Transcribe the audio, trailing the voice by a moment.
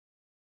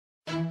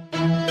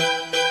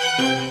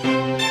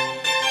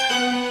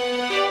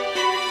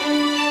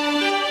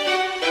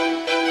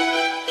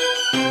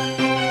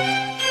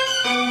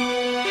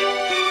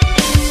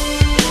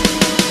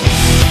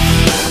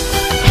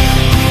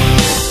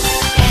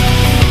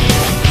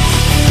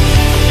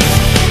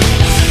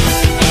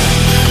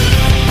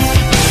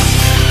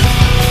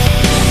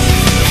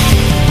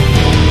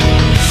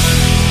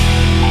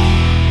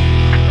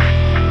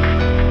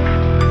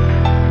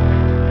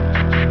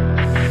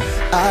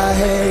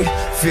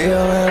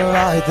feeling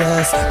like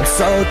this. I'm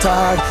so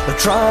tired of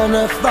trying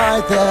to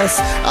fight this.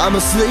 I'm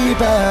asleep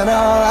and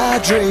all I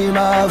dream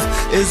of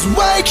is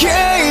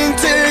waking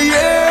to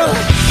you.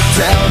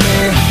 Tell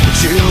me that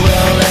you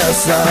will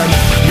listen.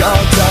 Your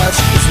touch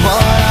is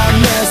what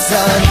I'm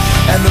missing,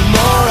 and the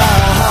more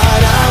I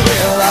hide I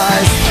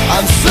realize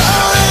I'm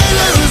slowly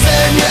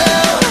losing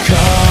you.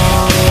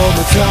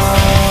 Comatose,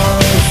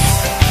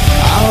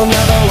 I'll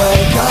never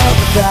wake up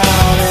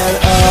without an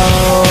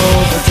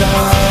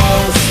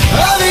overdose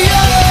of you.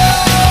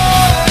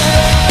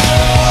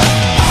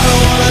 I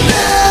don't wanna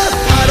live,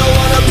 I don't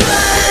wanna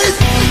breathe,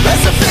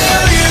 unless I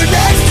feel you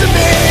next to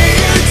me.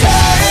 You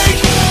take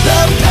the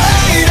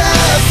pain I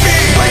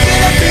feel.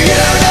 Waking up to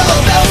you never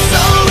felt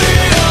so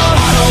real. I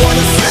don't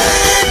wanna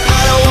sleep,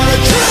 I don't wanna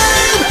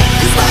dream,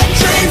 'cause my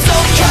dreams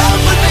don't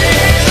comfort me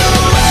the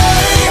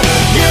way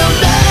you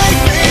make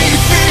me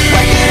feel.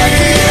 Waking up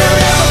to you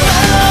never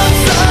felt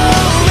so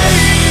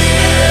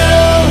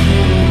real.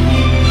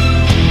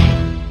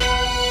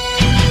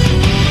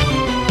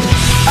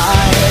 I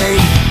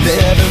hate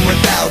living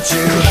without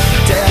you.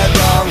 Dead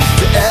wrong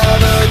to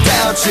ever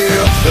doubt you,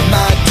 but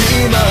my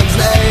demons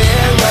lay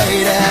in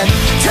wait and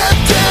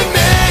tempting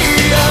me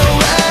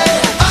away.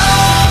 Oh,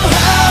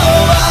 how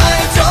I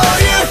adore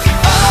you.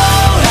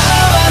 Oh,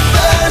 how I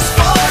thirst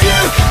for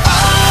you.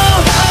 Oh,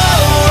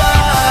 how I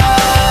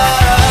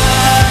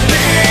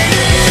need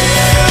you.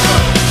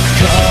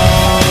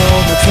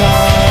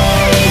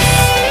 Comatose,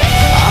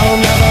 I'll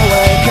never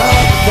wake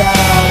up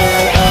without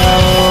an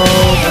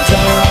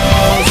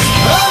overdose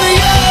of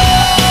you.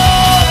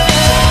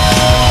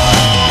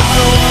 I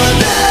don't wanna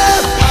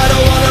live, I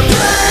don't wanna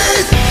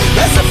breathe,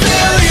 unless I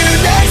feel you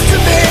next to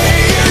me.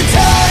 You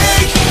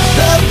take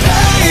the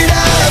pain I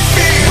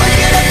feel.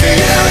 Waking up to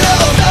you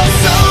never felt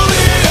so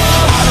real.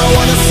 I don't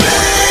wanna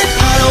sleep,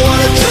 I don't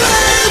wanna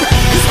dream,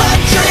 'cause my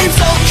dreams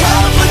don't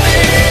comfort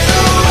me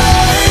the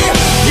way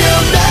you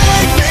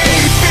make me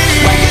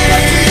feel. Waking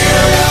up to you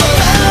never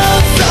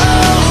felt so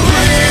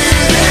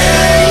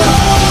real.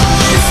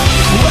 Lies,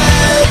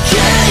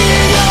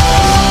 waking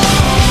up,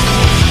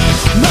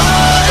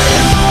 my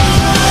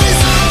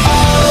eyes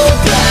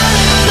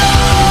open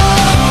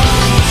up.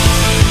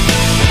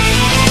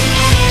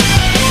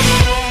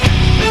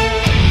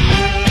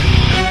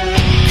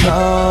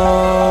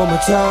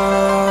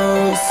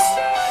 Comatose,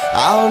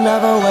 I'll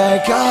never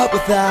wake up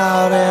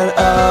without an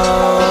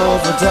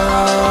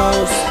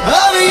overdose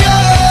of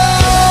you.